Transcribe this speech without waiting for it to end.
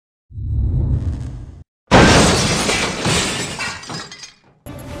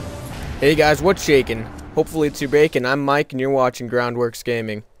Hey guys, what's shaking? Hopefully it's your bacon. I'm Mike and you're watching Groundworks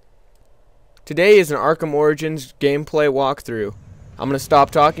Gaming. Today is an Arkham Origins gameplay walkthrough. I'm gonna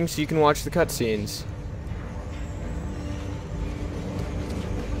stop talking so you can watch the cutscenes.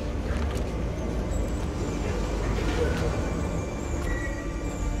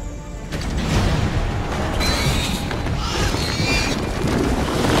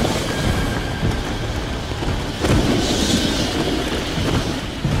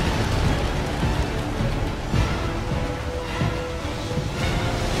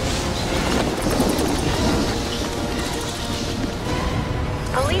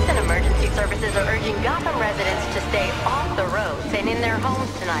 Police and emergency services are urging Gotham residents to stay off the roads and in their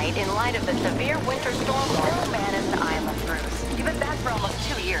homes tonight in light of the severe winter storm still manning the island, Bruce. You've been back for almost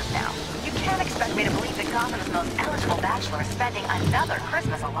 2 years now. You can't expect me to believe that Gotham's most eligible bachelor is spending another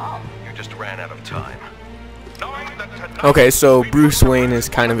Christmas alone. You just ran out of time. Okay, so Bruce Wayne is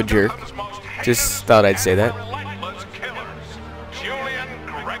kind of a jerk. Just thought I'd say that.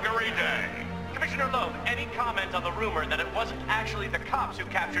 Any comment on the rumor that it wasn't actually the cops who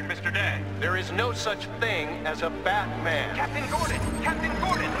captured Mr. Day? There is no such thing as a Batman. Captain Gordon,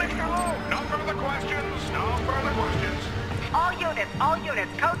 Mr. Lowe. No further questions, All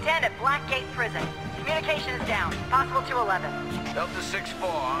units, code 10 at Blackgate Prison. Communication is down, possible to 11. Delta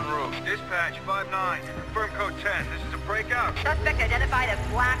 6-4 en route. Dispatch 5-9. Confirm code 10. This is a breakout. Suspect identified as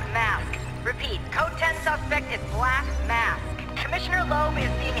Black Mask. Repeat, code 10 suspect is Black Mask. Commissioner Loeb is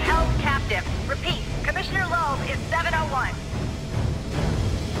being held captive. Repeat, Commissioner Loeb is 701.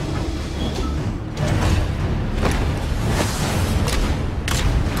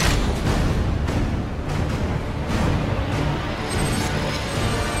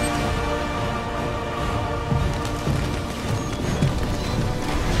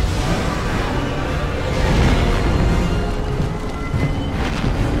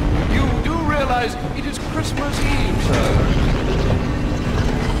 You do realize it is Christmas Eve, sir?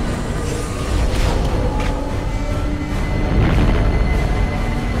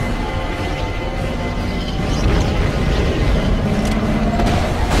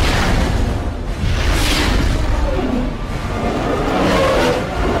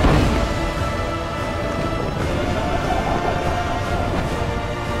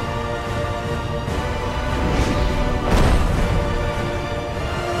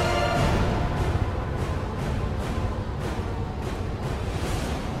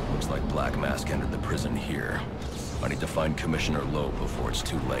 Looks like Black Mask entered the prison here. I need to find Commissioner Loeb before it's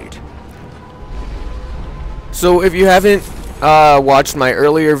too late. So if you haven't watched my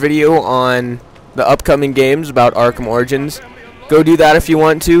earlier video on the upcoming games about Arkham Origins, go do that if you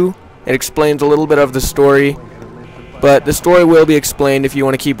want to. It explains a little bit of the story, but the story will be explained if you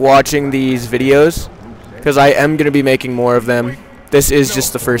want to keep watching these videos, because I am going to be making more of them. This is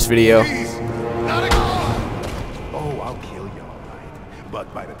just the first video. Oh, I'll kill you, all right.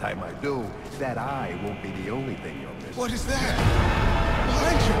 But by the time I do, that eye won't be the only thing you'll miss. What is that?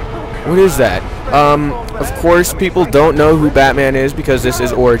 Behind you. What is that? Of course people don't know who Batman is because this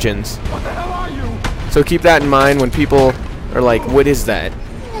is Origins. What the hell are you? So keep that in mind when people are like, what is that?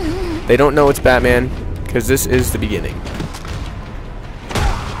 They don't know it's Batman because this is the beginning.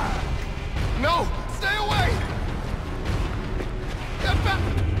 No! Stay away! Get back!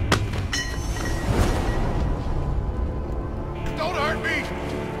 Don't hurt me!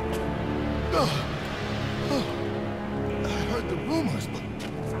 I heard the rumors, but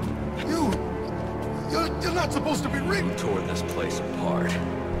you're not supposed to be reading. Tore this place apart.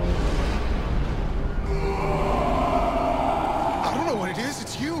 I don't know what it is.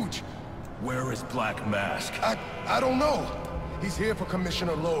 It's huge. Where is Black Mask? I don't know. He's here for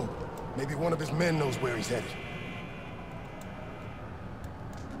Commissioner Loeb. Maybe one of his men knows where he's headed.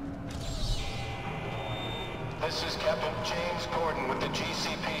 This is Captain James Gordon with the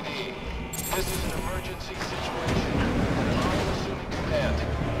GCPD. This is an emergency situation. I'm assuming command.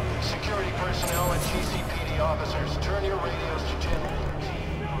 Security personnel and GCPD officers, turn your radios to channel 13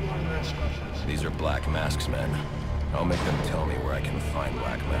 for further instructions. These are Black Mask's men. I'll make them tell me where I can find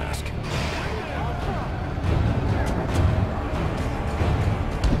Black Mask.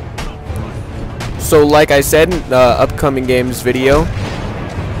 So like I said in the upcoming games video,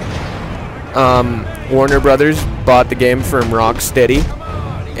 Warner Brothers bought the game from Rocksteady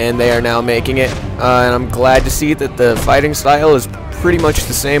and they are now making it, and I'm glad to see that the fighting style is pretty much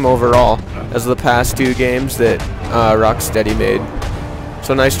the same overall as the past two games that Rocksteady made.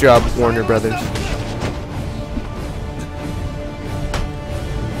 So nice job, Warner Brothers.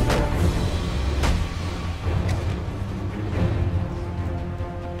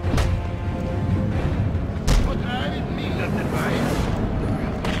 I didn't mean nothing by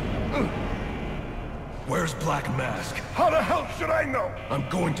it. Where's Black Mask? How the hell should I know? I'm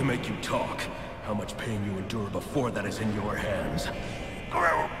going to make you talk. How much pain you endure before that is in your hands.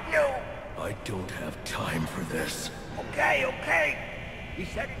 Screw you! I don't have time for this. Okay. He's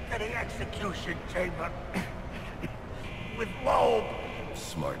heading to the execution chamber. With Loeb.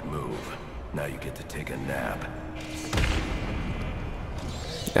 Smart move. Now you get to take a nap.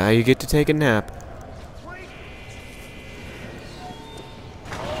 Now you get to take a nap.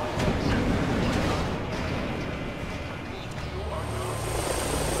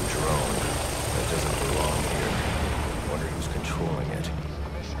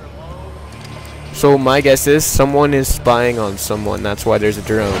 So my guess is someone is spying on someone. That's why there's a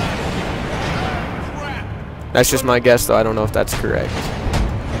drone. That's just my guess, though. I don't know if that's correct.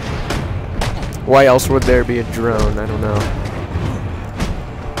 Why else would there be a drone? I don't know.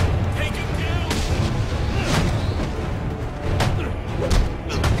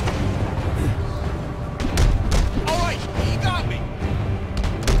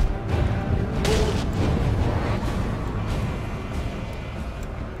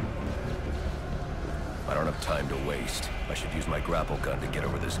 Time to waste. I should use my grapple gun to get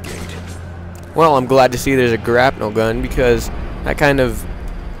over this gate. Well, I'm glad to see there's a grapnel gun, because that kind of...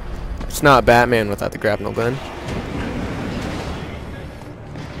 It's not Batman without the grapnel gun.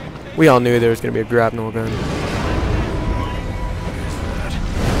 We all knew there was going to be a grapnel gun.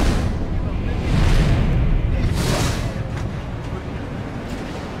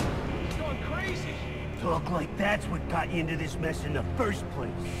 Talk like that's what got you into this mess in the first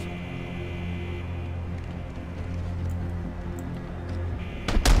place.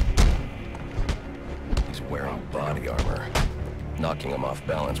 Wearing body armor, knocking him off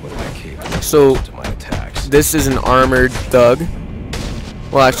balance with my cape. So, to my attacks. This is an armored thug.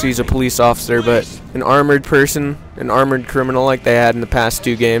 Well, actually, he's a police officer, but an armored person, an armored criminal like they had in the past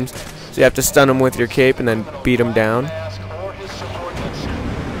 2 games. So you have to stun him with your cape and then beat him down.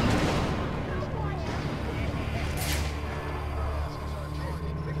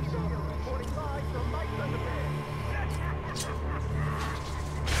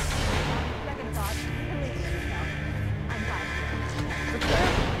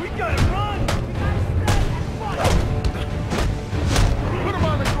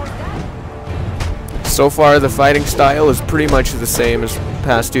 So far, the fighting style is pretty much the same as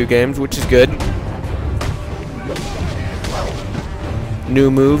past 2 games, which is good.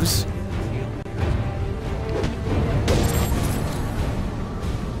 New moves.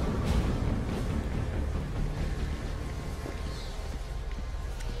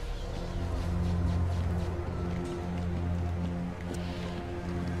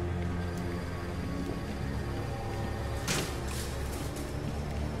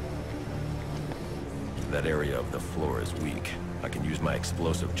 That area of the floor is weak. I can use my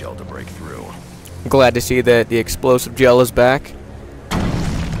explosive gel to break through. I'm glad to see that the explosive gel is back.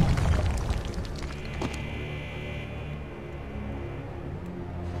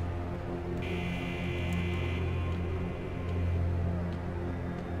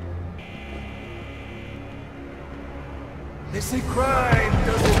 They say crime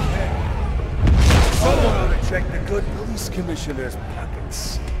doesn't pay. Someone ought to check the good police commissioner's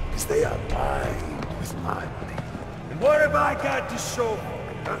pockets, because they are lined with my money. And what have I got to show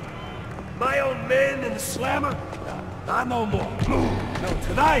for it, huh? My own men in the slammer? Not no more. No,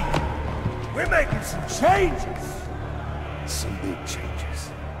 tonight, we're making some changes. Some big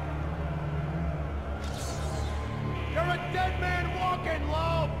changes. You're a dead man walking,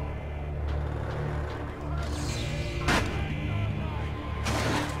 Loeb!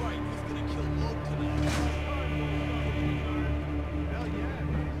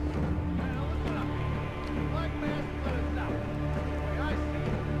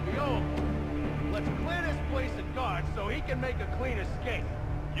 So he can make a clean escape.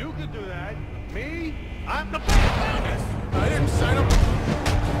 You could do that. Me? I'm the best. I didn't sign up.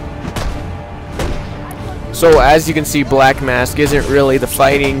 So as you can see, Black Mask isn't really the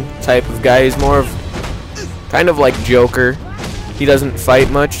fighting type of guy. He's more of kind of like Joker. He doesn't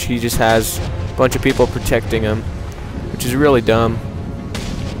fight much. He just has a bunch of people protecting him, which is really dumb.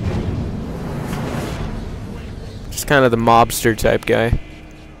 Just kind of the mobster type guy.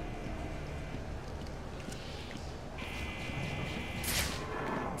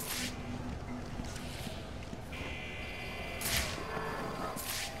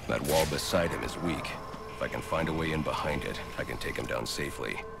 That wall beside him is weak. If I can find a way in behind it, I can take him down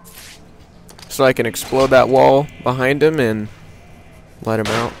safely. So I can explode that wall behind him and let him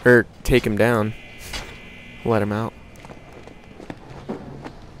out, or take him down. Let him out.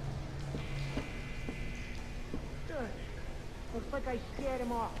 Looks like I scared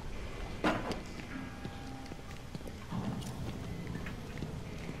him off.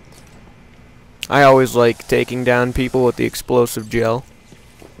 I always like taking down people with the explosive gel.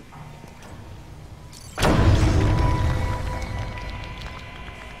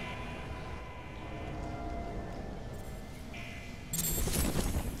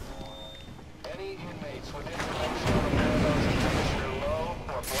 Any inmates with information on the whereabouts of Commissioner Lowe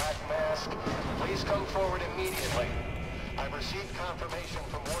or Black Mask, please come forward immediately. I've received confirmation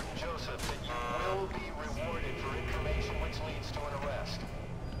from Warden Joseph that you will be rewarded for information which leads to an arrest.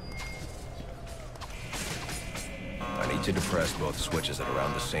 I need to depress both switches at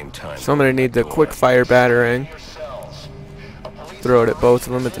around the same time. So I'm gonna need the quick fire batarang. Throw it at both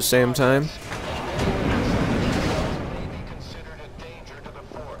of them at the same time. May be considered a danger to the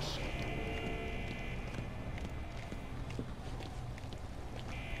force.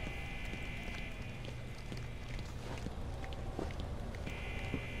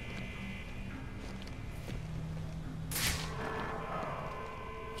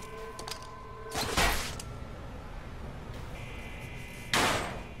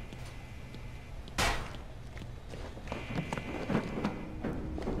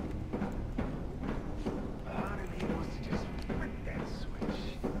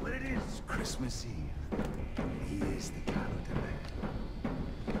 Christmas Eve. He is the calendar man.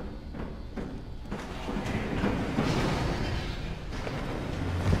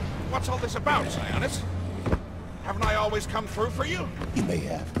 What's all this about, Sionis? Haven't I always come through for you? You may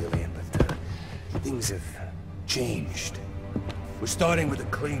have, Gillian, but things have changed. We're starting with a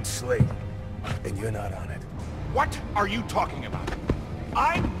clean slate, and you're not on it. What are you talking about?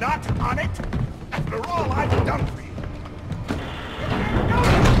 I'm not on it? After all I've done for you.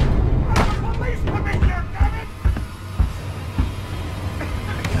 I'm a police commissioner, damn it!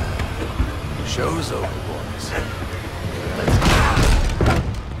 Show's over, boys.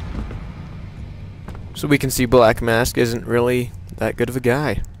 So we can see Black Mask isn't really that good of a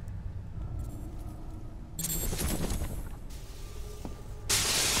guy.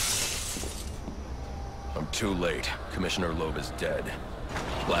 I'm too late. Commissioner Loeb is dead.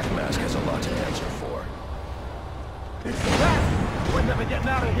 Black Mask has a lot to answer for. It's the bat! We're never getting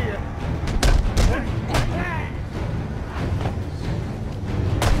out of here!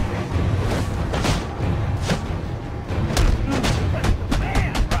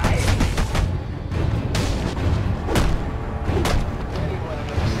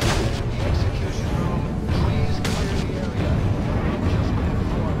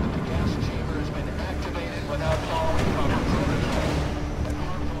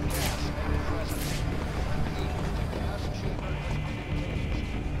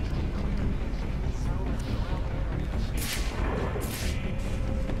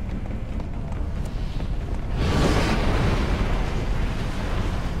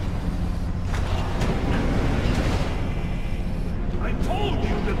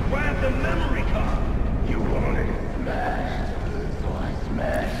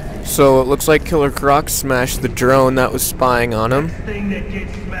 So it looks like Killer Croc smashed the drone that was spying on him.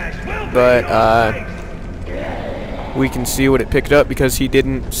 But we can see what it picked up because he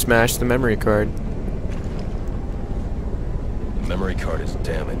didn't smash the memory card. The memory card is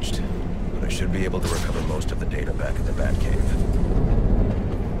damaged, but I should be able to recover most of the data back in the Batcave.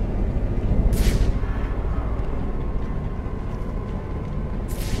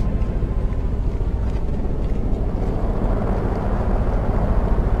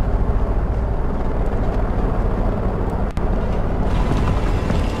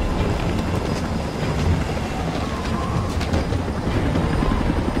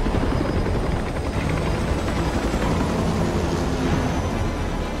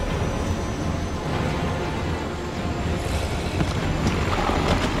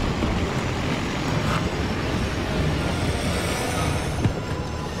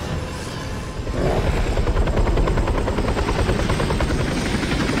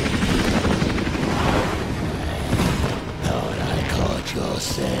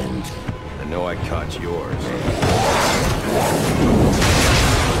 I know I caught yours.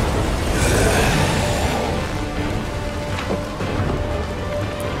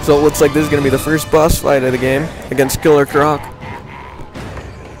 So it looks like this is going to be the first boss fight of the game against Killer Croc.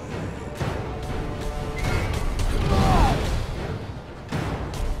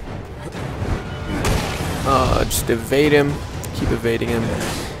 Just evade him. Keep evading him.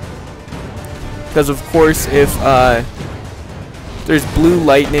 Because of course if there's blue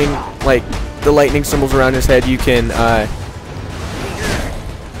lightning, like the lightning symbols around his head, you can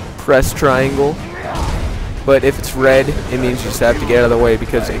press triangle. But if it's red, it means you just have to get out of the way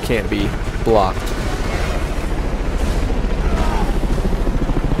because it can't be blocked.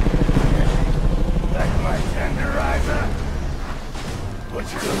 That's my tenderizer. What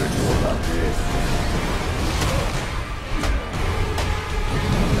you gonna do about this?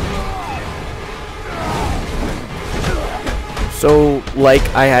 So, like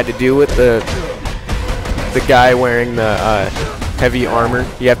I had to do with the guy wearing the heavy armor,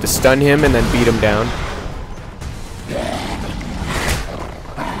 you have to stun him and then beat him down.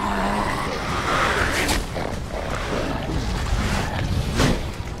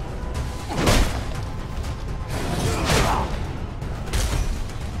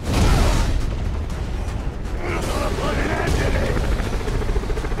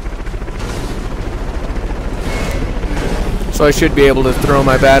 So I should be able to throw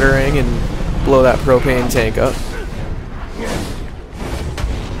my batarang and blow that propane tank up.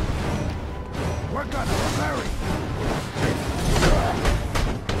 We're gonna hurry.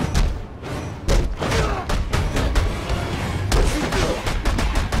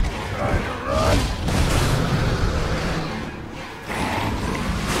 Trying to run.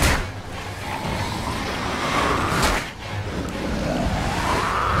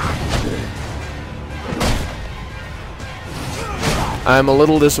 I'm a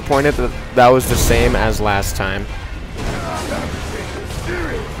little disappointed that that was the same as last time.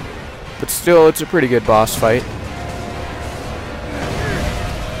 But still, it's a pretty good boss fight.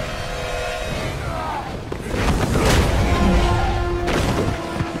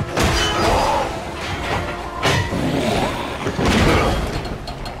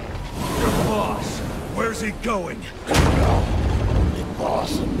 Your boss, where's he going? The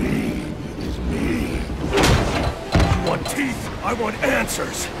boss of me is me. You want teeth? I want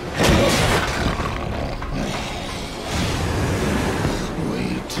answers.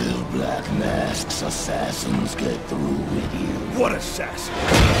 Wait till Black Mask's assassins get through with you. What assassin?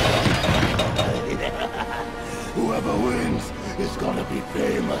 Whoever wins is gonna be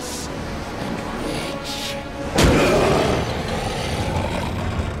famous and rich.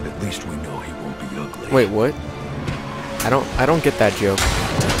 At least we know he won't be ugly. Wait, what? I don't get that joke.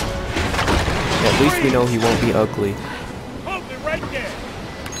 At least we know he won't be ugly. Hold it right there.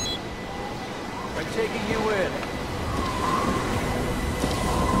 I'm taking you in.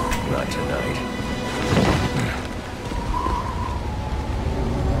 Not tonight.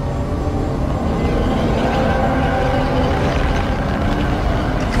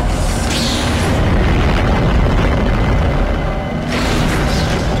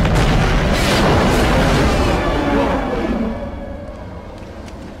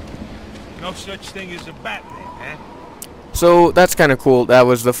 No such thing as a Batman, huh? So that's kind of cool. That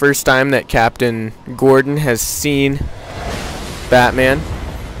was the first time that Captain Gordon has seen Batman.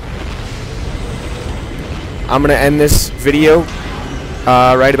 I'm gonna end this video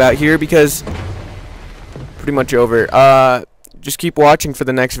right about here because pretty much over. Just keep watching for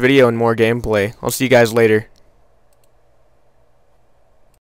the next video and more gameplay. I'll see you guys later.